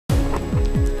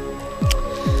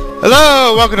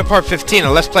Hello, welcome to part 15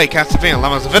 of Let's Play Castlevania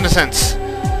Lament of Innocence.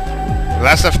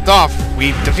 Last left off,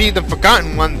 we defeated the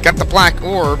Forgotten One, got the black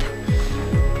orb,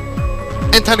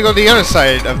 and time to go to the other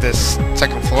side of this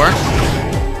second floor.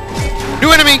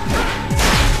 New enemy!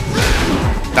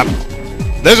 The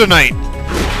Lizard Knight!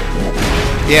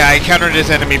 Yeah, I encountered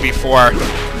this enemy before.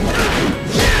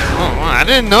 Oh, wow, I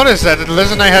didn't notice that the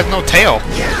Lizard Knight has no tail.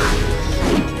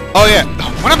 Oh yeah,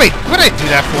 what did I do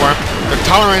that for? The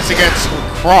tolerance against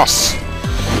cross.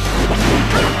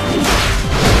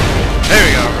 There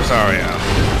we go, Rosario.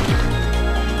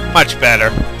 Much better.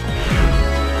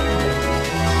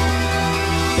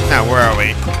 Now, where are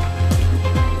we?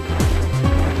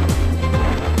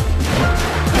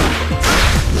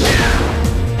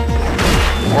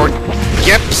 Or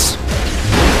Gips?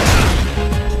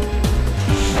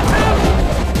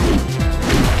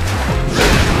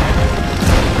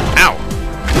 Ow!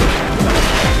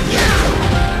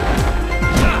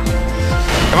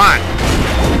 Come on!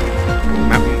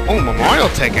 Oh, memorial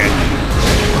ticket!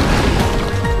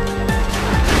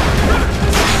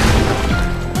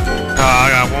 Oh, I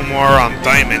got one more on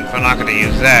diamond, but I'm not gonna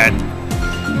use that.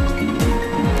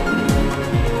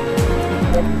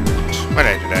 Why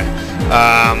did I do that?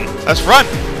 Let's run!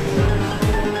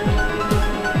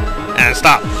 And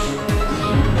stop.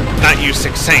 Not use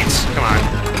Six Saints. Come on.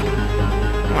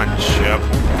 Come on, Chip.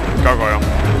 Gargoyle.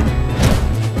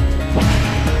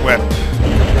 Whip.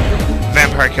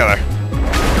 Vampire Killer.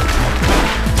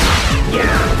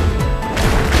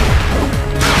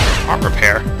 Arm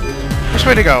repair. Which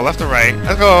way to go? Left or right?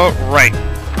 Let's go right.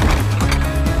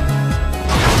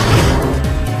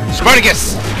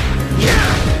 Spartacus!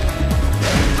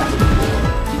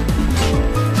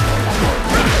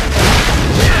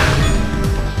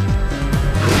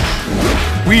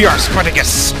 We are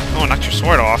Spartacus! Oh, knocked your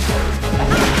sword off.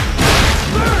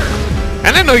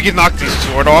 I didn't know you could knock the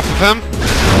sword off of him.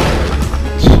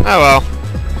 Oh well.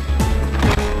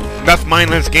 Enough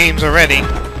mindless games already.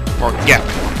 Or Gep.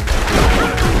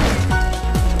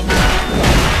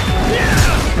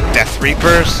 Death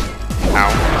Reapers.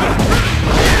 Ow.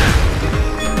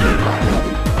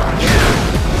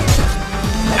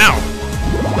 Ow!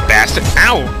 Bastard!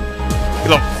 Ow! You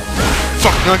little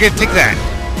fuck! No, get take that!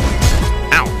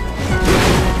 Ow!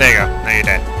 There you go. Now you're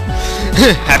dead.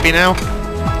 Happy now?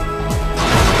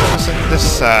 What's on this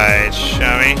side,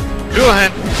 shall we? Go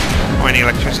ahead. Oh, I need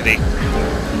electricity.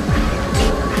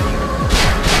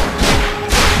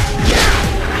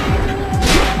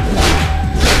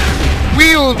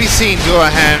 We will be seeing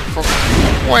Dullahan for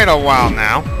quite a while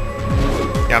now.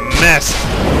 You messed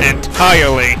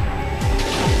entirely.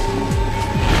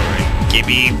 Give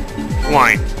me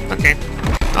wine. Okay.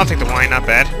 I'll take the wine, not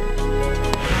bad.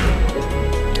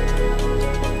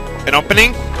 An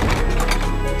opening?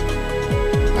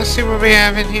 Let's see what we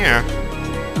have in here.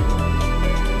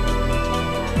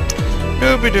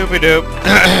 Doopy doopy doop.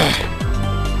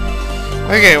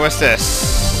 Okay, what's this?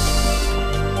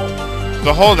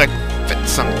 The hole that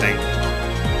fits something.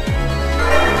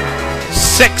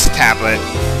 6 tablet.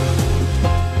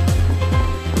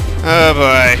 Oh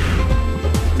boy.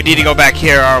 We need to go back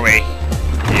here, are we?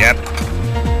 Yep.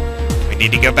 We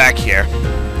need to go back here.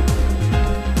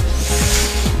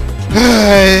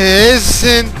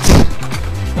 Isn't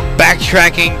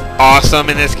backtracking awesome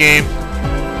in this game?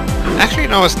 Actually,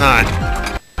 no, it's not.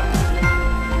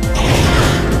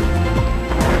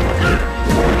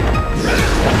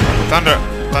 Thunder!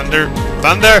 Thunder!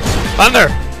 Thunder! Thunder!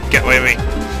 Get away from me.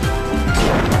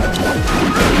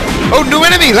 Oh, new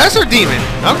enemy! Lesser Demon!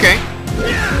 Okay.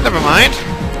 Never mind.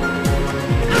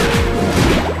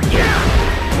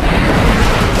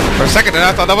 For a second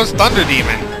I thought that was Thunder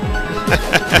Demon.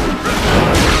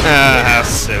 How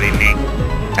silly me.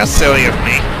 How silly of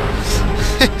me.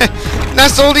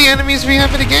 That's all the enemies we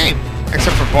have in the game.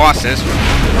 Except for bosses.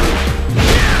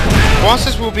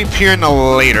 Bosses will be appearing a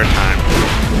later time.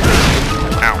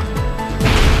 Ow.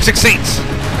 6 Saints!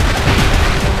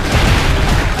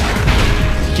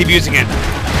 Keep using it.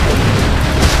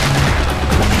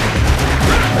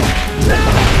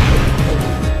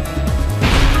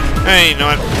 Hey, you know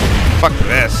what? Fuck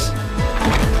this.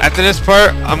 After this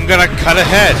part, I'm gonna cut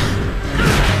ahead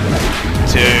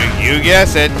to, you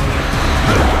guess it,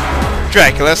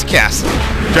 Dracula's castle.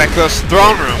 Dracula's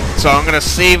throne room. So I'm gonna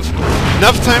save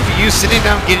enough time for you sitting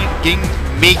down getting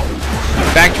me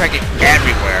backtracking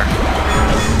everywhere.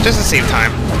 Just to save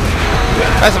time.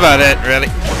 That's about it, really.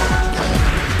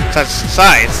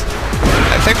 Besides,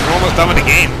 I think we're almost done with the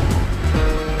game.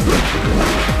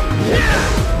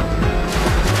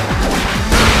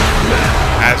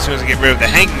 As soon as I get rid of the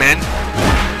hangman,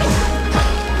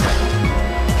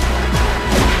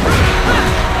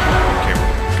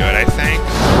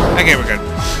 Okay, we're good.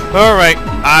 Alright,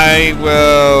 I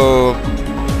will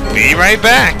be right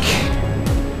back.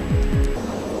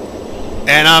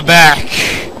 And I'm back.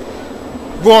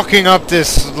 Walking up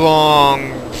this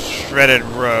long, shredded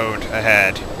road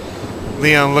ahead.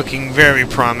 Leon looking very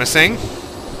promising.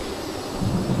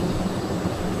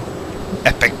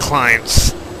 Epic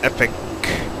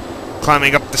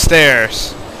climbing up the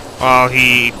stairs while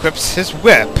he equips his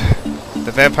whip.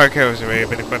 The vampire killer has already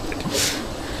been equipped.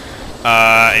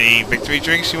 Any victory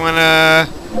drinks you wanna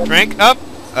drink? Up?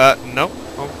 Nope.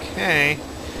 Okay.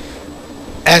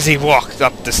 As he walked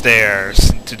up the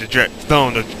stairs to the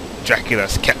throne of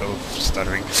Dracula's kettle,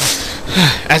 stuttering.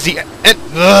 As he,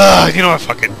 you know what?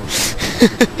 Fuck it.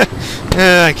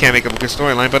 I can't make up a good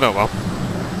storyline, but oh well.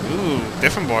 Ooh,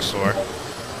 different boss door.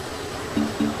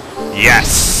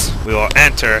 Yes, we will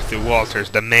enter through Walter's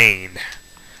domain.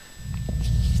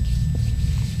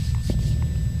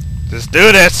 Let's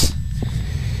do this.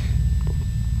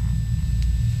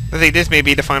 I think this may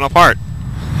be the final part.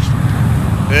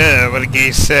 What a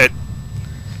gay said.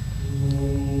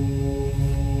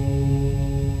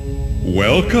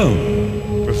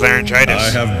 Welcome. With laryngitis. I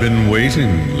have been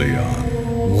waiting,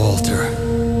 Leon. Walter,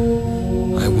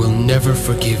 I will never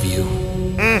forgive you.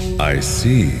 I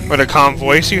see. What a calm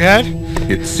voice you had.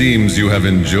 It seems you have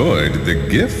enjoyed the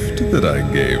gift that I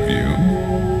gave you.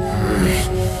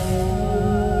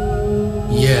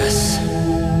 Yes.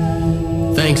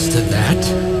 Thanks to that,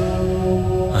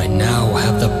 I now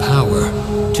have the power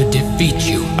to defeat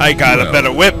you. I got a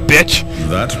better whip, bitch.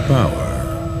 That power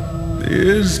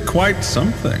is quite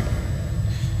something.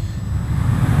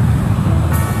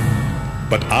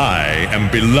 But I am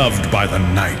beloved by the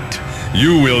night.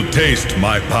 You will taste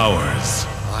my powers.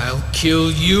 I'll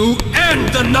kill you and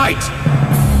the knight!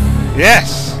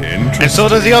 Yes. Interesting. And so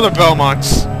does the other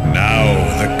Belmonts. Now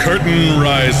the curtain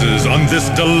rises on this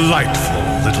delightful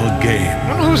little game. I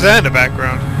don't know who's that in the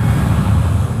background.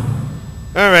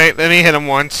 Alright, let me hit him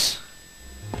once.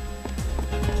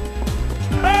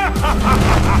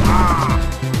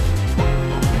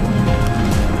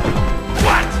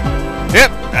 What?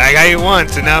 Yep, I got you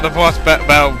once, and now the boss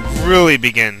battle really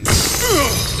begins.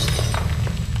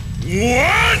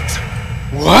 What?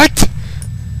 What?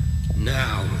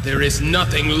 Now there is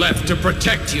nothing left to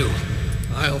protect you.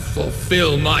 I'll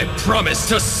fulfill my promise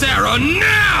to Sarah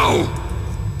now!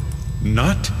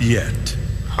 Not yet.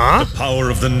 Huh? The power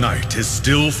of the night is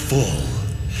still full.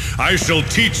 I shall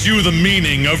teach you the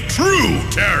meaning of true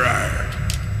terror.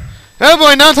 Oh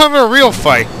boy, now time for a real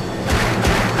fight.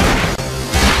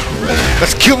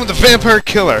 Let's kill him, the vampire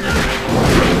killer.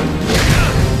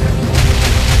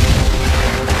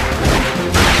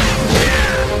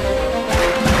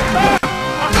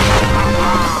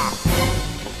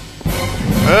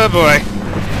 Oh boy.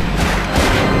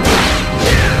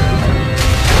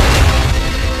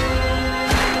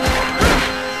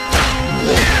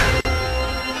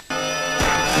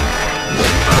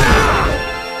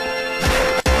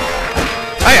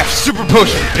 I have super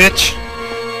potion, bitch.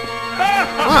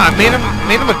 Ah, I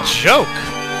made him a joke.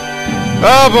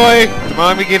 Oh boy, come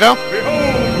on, Megiddo.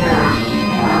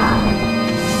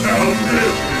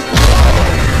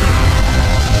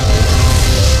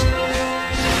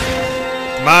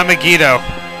 Come on, Megiddo.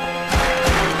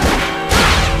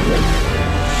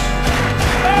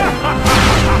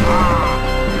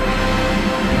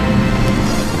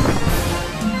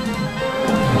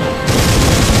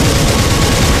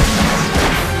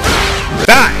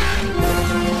 Die!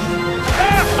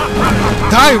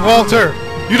 Die, Walter!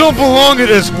 You don't belong in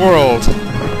this world!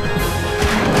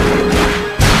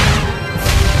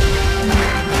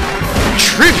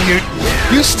 Tribute?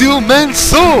 You steal men's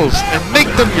souls and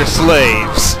make them your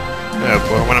slaves! Oh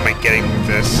boy, what am I getting with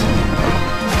this?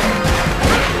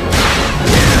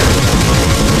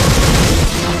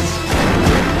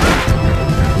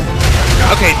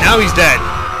 Okay, now he's dead.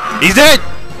 He's dead!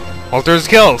 Walter's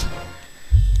killed.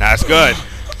 That's good.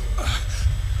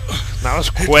 That was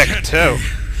quick, too.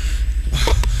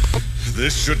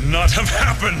 This should not have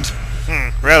happened.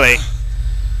 Really?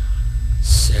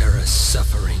 Sarah's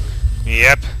suffering.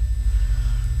 Yep.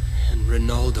 And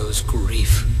Ronaldo's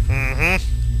grief.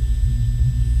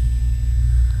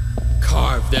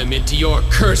 Carve them into your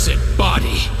cursed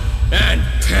body and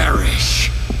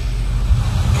perish.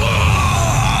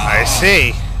 I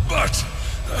see. But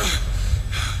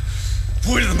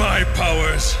with my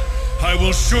powers, I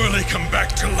will surely come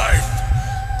back to life.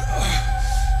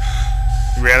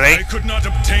 Really? I could not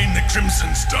obtain the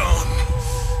Crimson Stone.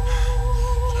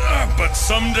 But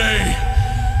someday,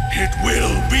 it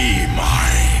will be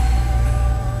mine.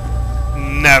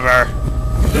 Never.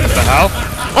 What the hell?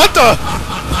 What the?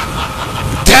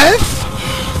 Death?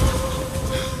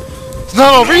 It's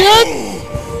not over yet?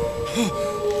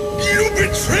 You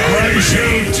betrayed me! I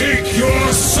shall take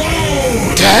your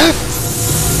soul! Death?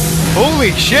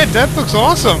 Holy shit, Death looks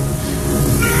awesome.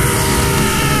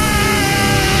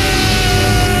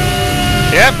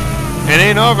 Yep, it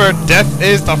ain't over. Death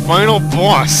is the final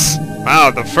boss.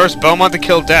 Wow, the first Belmont to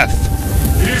kill Death.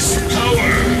 This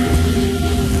power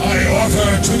I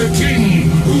offer to the king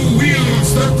who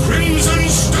wields the Crimson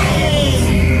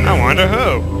Stone! I wonder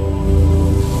who.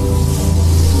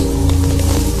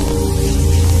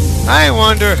 I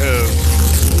wonder who.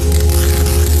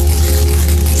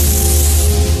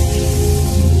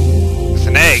 It's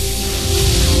an egg.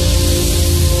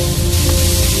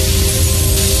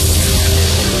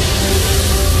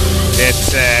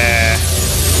 It's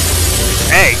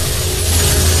egg.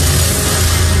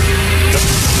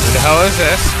 What the hell is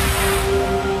this?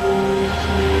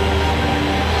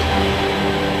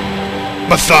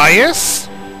 Matthias?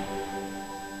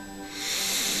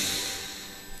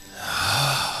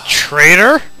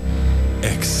 Traitor?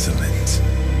 Excellent.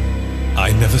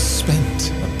 I never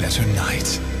spent a better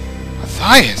night.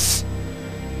 Matthias?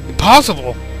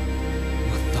 Impossible.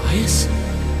 Matthias?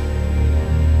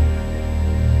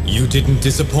 You didn't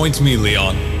disappoint me,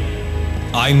 Leon.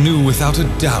 I knew without a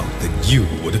doubt that you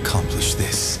would accomplish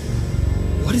this.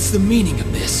 What is the meaning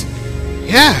of this?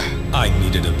 Yeah. I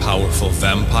needed a powerful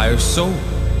vampire soul.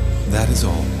 That is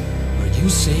all. Are you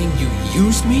saying you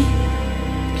used me?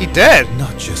 He did.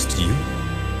 Not just you.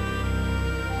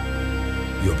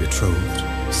 Your betrothed,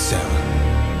 Sarah,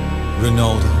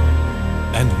 Ronaldo,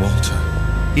 and Walter.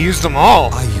 He used them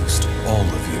all. I used all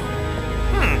of you.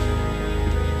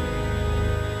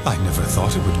 I never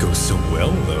thought it would go so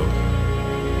well, though.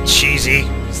 Cheesy.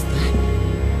 Is that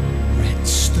red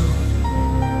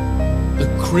stone? The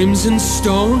Crimson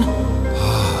Stone?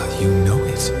 Ah, you know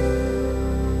it.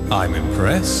 I'm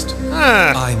impressed.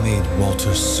 Huh. I made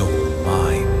Walter's soul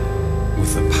mine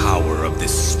with the power of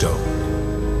this stone.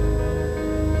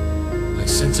 I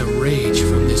sense a rage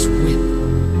from this wind.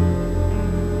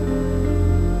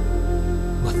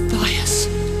 Matthias,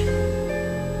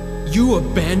 you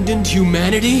abandoned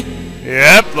humanity?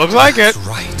 Yep, looks like it. That's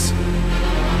right.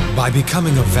 By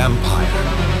becoming a vampire,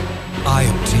 I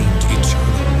obtained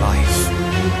eternal life.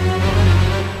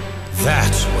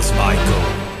 That was my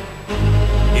goal.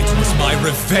 It was my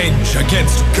revenge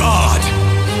against God.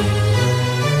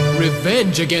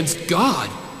 Revenge against God?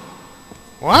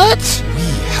 What? We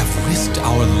have risked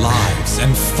our lives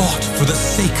and fought for the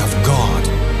sake of God.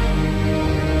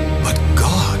 But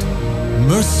God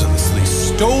mercilessly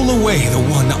stole away the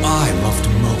one I loved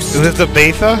most. Is this the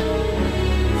Betha?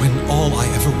 When all I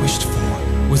ever wished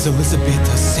for was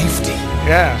Elizabetha's safety.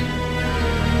 Yeah.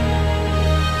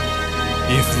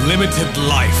 If limited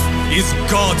life is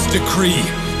God's decree,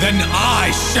 then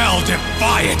I shall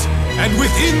defy it. And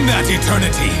within that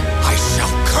eternity, I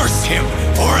shall curse him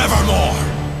forevermore.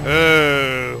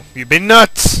 Oh, you've been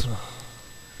nuts.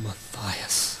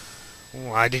 Matthias.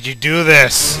 Why did you do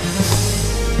this?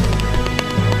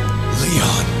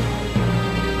 Leon,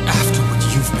 after what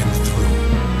you've been through,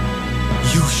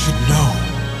 you should know.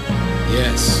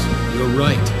 Yes, you're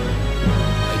right.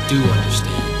 I do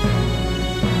understand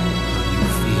how you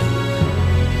feel.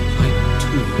 I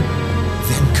too.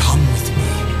 Then come with me.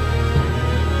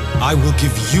 I will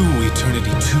give you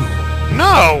eternity too.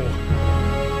 No!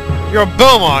 You're a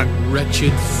Belmont.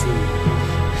 Wretched fool.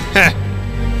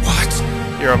 What?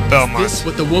 You're a Belmont. This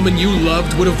what the woman you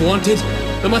loved would have wanted?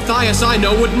 The Matthias I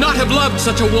know would not have loved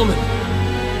such a woman.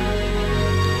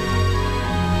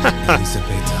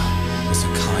 Elizabeta was a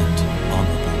kind,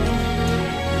 honorable woman.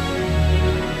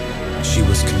 She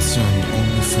was concerned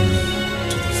only for me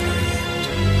to the very end.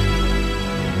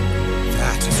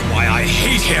 That is why I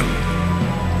hate him!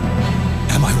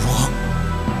 Am I wrong?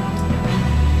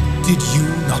 Did you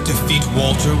not defeat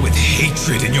Walter with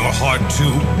hatred in your heart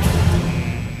too?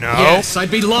 No. Yes, I'd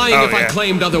be lying Oh, if I yeah.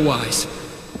 claimed otherwise.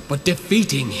 But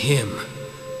defeating him...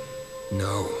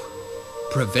 no.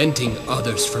 Preventing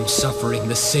others from suffering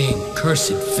the same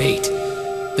cursed fate.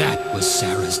 That was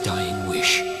Sarah's dying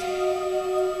wish.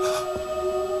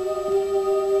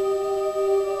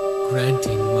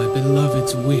 Granting my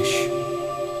beloved's wish.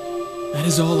 That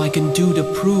is all I can do to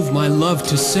prove my love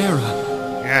to Sarah.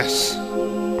 Yes.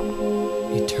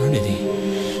 Eternity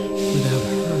without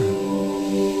her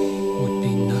would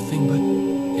be nothing but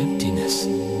emptiness.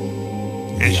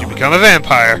 And she become a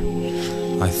vampire.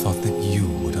 I thought that you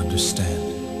would understand.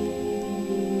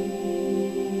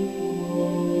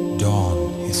 Dawn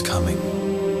is coming.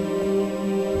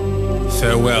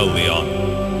 Farewell, Leon.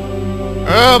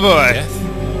 Oh boy. Death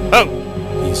Oh.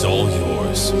 is all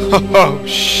yours. Oh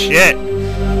shit.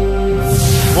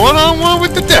 One-on-one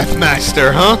with the Death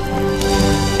Master, huh?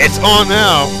 It's on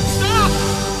now.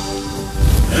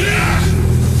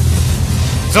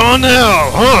 It's on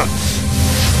now, huh?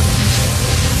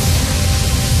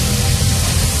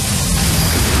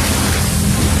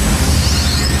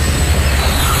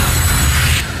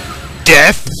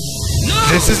 Death?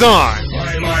 No! This is on.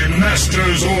 By my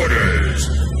master's orders,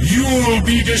 you'll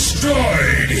be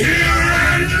destroyed here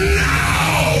and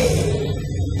now!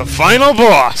 The final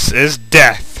boss is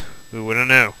Death. Who would've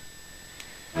known?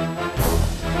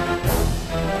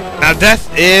 Now, Death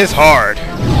is hard.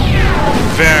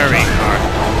 Very hard.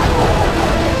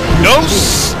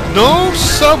 No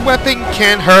sub-weapon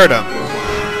can hurt him.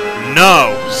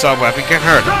 No sub-weapon can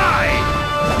hurt him.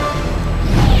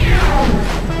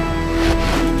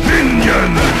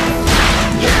 Minion!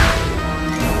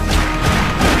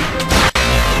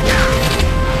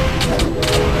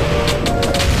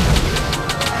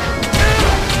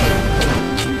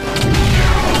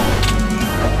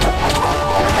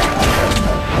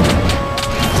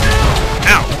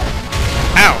 Ow!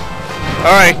 Ow!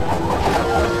 Alright.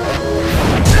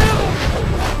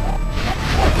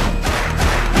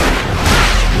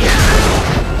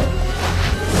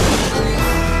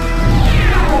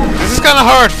 Kind of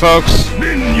hard, folks.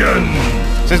 Minion!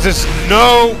 Since there's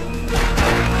no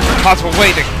possible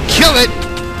way to kill it.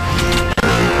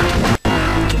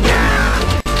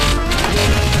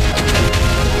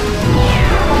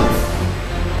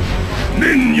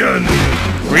 Minion!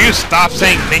 Will you stop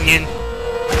saying minion?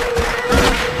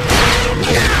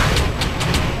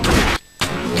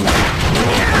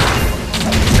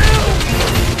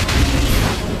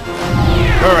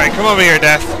 Alright, come over here,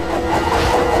 Death.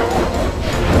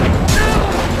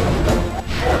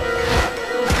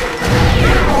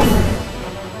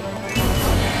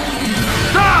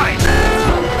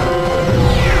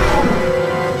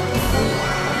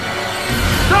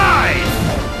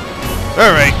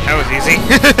 Alright, that was easy.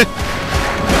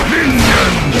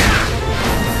 Minion!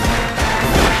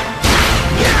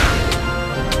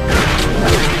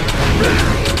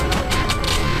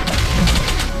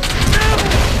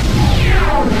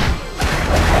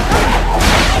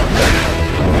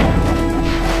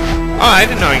 Oh, I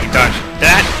didn't know you could dodge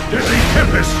that. Deadly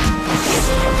Tempest!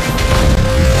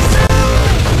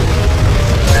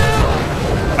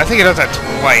 I think it does that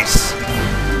twice.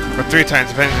 Or 3 times,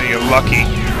 depending on you're lucky.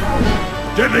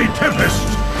 Deadly Tempest!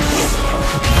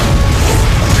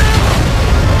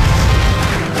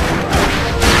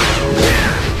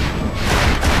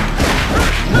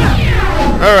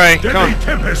 Alright, come on. Deadly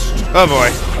Tempest! Oh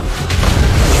boy.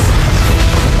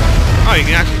 Oh, you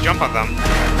can actually jump on them.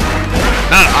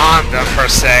 Not on them, per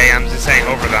se, I'm just saying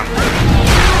over them.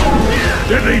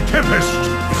 Deadly Tempest!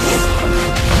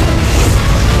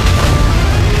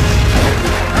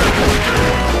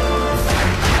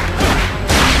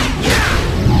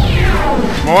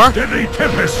 More? Deadly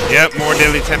Tempest! Yep, more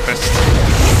Deadly Tempest.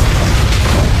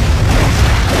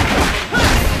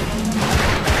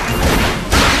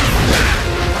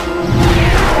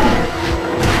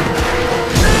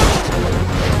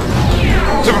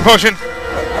 Super Potion!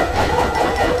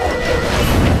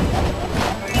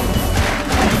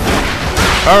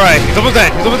 Alright, he's almost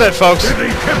dead, folks. Deadly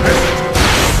Tempest!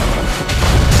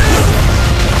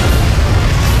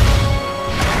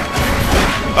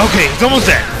 Okay, he's almost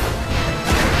dead.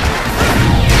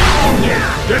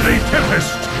 Deadly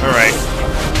Tempest! Alright.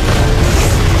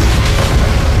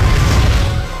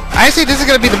 I say this is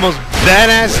gonna be the most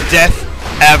badass death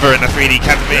ever in a 3D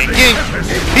Castlevania game.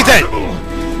 He's dead!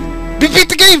 We beat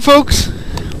the game, folks!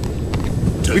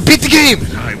 We beat the game!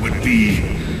 I would be...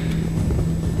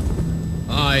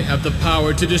 I have the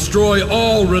power to destroy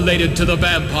all related to the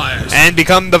vampires. And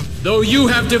become the... Though you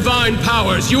have divine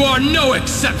powers, you are no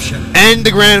exception. And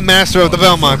the Grand Master of the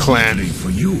Belmont clan. Only for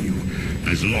you.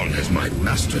 As long as my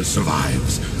master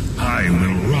survives, I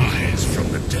will rise from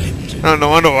the dead. I don't know,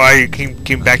 I wonder why you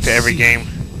came back to every game.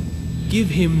 Give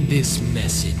him this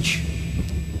message.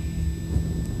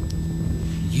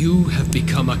 You have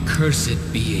become a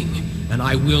cursed being, and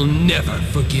I will never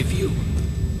forgive you.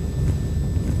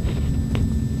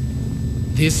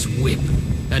 This whip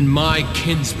and my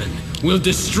kinsmen will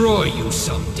destroy you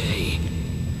someday.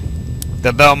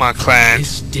 The Belmont clan.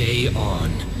 This day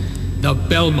on, the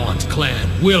Belmont clan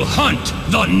will hunt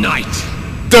the night.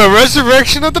 The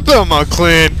resurrection of the Belmont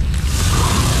clan.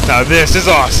 Now this is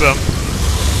awesome.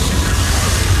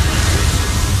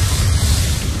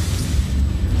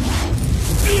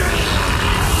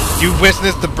 You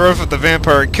witnessed the birth of the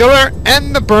vampire killer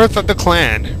and the birth of the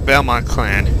clan, Belmont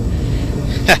clan.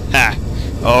 Haha.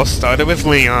 All started with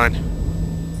Leon.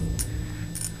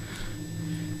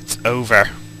 It's over.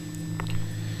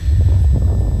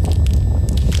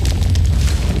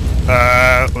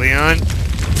 Leon?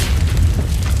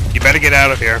 You better get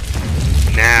out of here.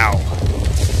 Now.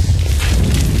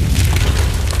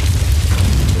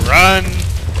 Run!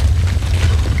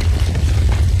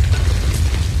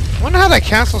 I wonder how that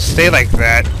castle stay like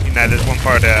that. You know, there's one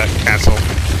part of the castle.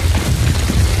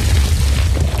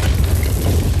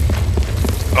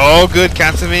 All good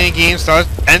Castlevania game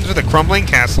ends with a crumbling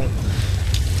castle.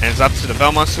 And it's up to the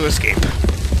Belmonts to escape.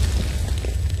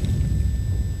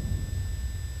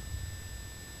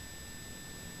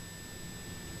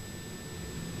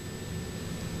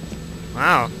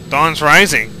 Wow, dawn's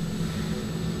rising.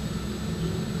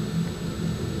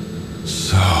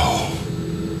 So,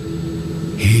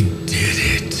 he did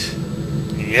it.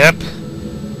 Yep.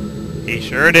 He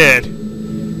sure did.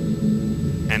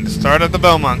 And the start of the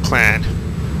Belmont clan.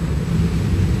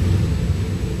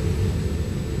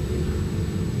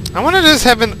 I wonder if this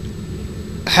happened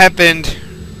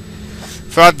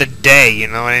throughout the day, you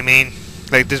know what I mean?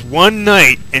 Like this one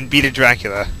night in Beat of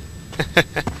Dracula.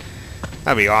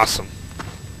 That'd be awesome.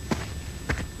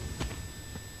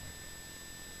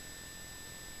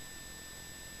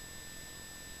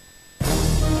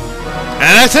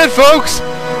 And that's it, folks!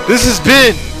 This has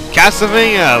been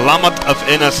Castlevania Lament of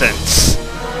Innocence.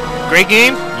 Great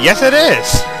game? Yes, it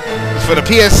is. It's for the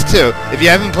PS2. If you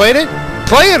haven't played it,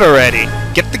 play it already.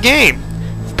 Get the game.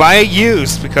 Buy it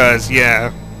used, because,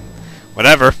 yeah,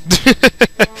 whatever.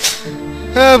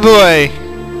 Oh boy.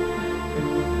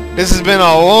 This has been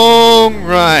a long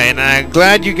ride, and I'm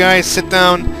glad you guys sit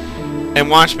down and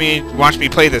watch me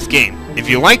play this game. If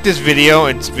you like this video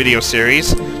and video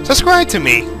series, subscribe to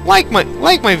me, like my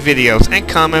videos, and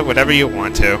comment whatever you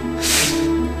want to.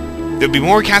 There'll be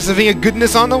more Castlevania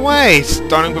goodness on the way,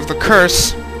 starting with the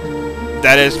curse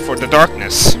that is for the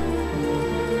darkness.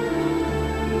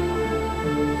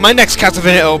 My next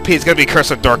Castlevania LP is gonna be Curse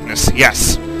of Darkness.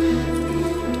 Yes.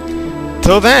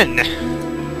 Till then,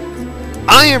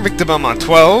 I am Rick the Belmont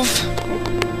 12.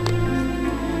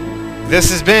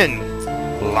 This has been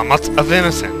Lament of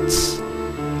Innocence.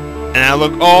 And I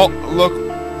look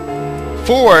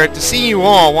forward to seeing you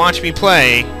all watch me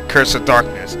play Curse of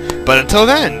Darkness. But until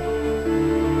then,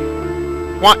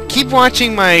 keep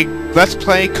watching my Let's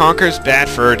Play Conker's Bad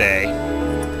Fur Day.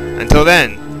 Until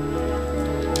then,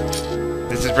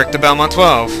 this is Rick the Belmont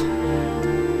 12,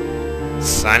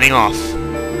 signing off.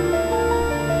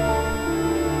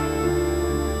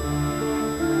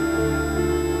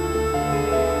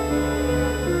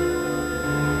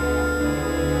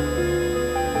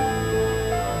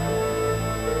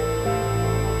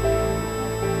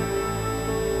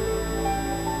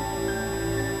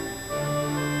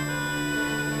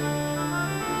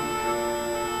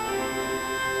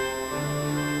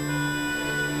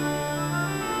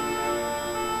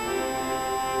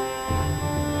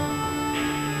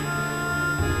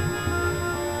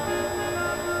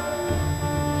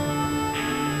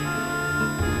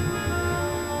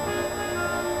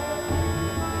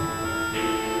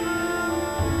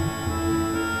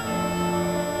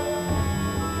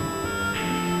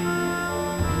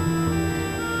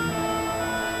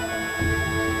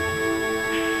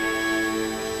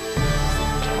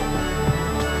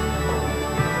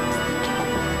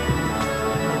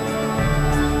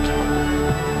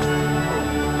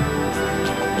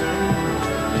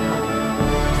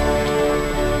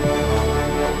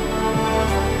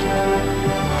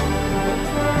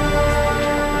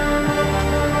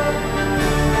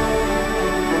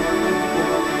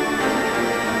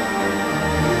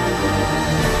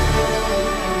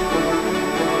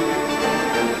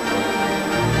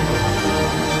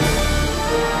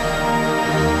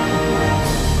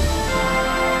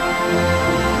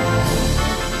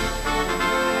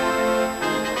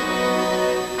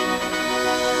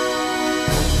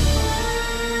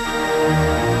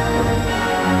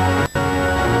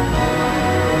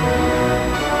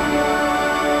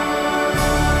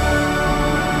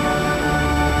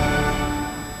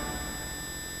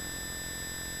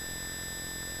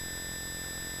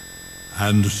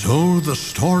 And so the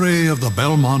story of the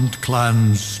Belmont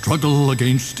clan's struggle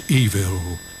against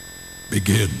evil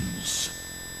begins.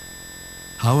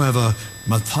 However,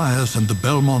 Matthias and the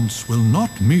Belmonts will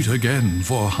not meet again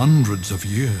for hundreds of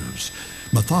years.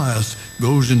 Matthias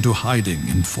goes into hiding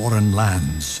in foreign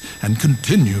lands and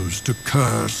continues to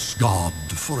curse God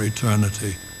for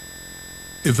eternity.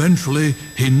 Eventually,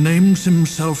 he names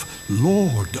himself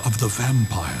Lord of the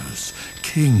Vampires,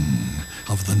 King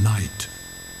of the Night.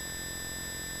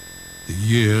 The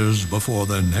years before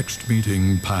their next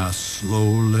meeting pass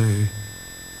slowly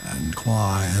and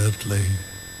quietly,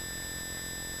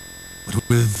 but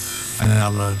with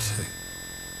finality.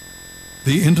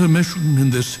 The intermission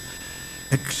in this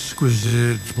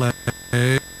exquisite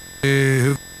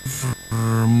play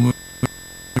from which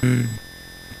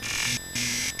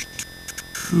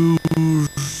to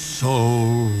so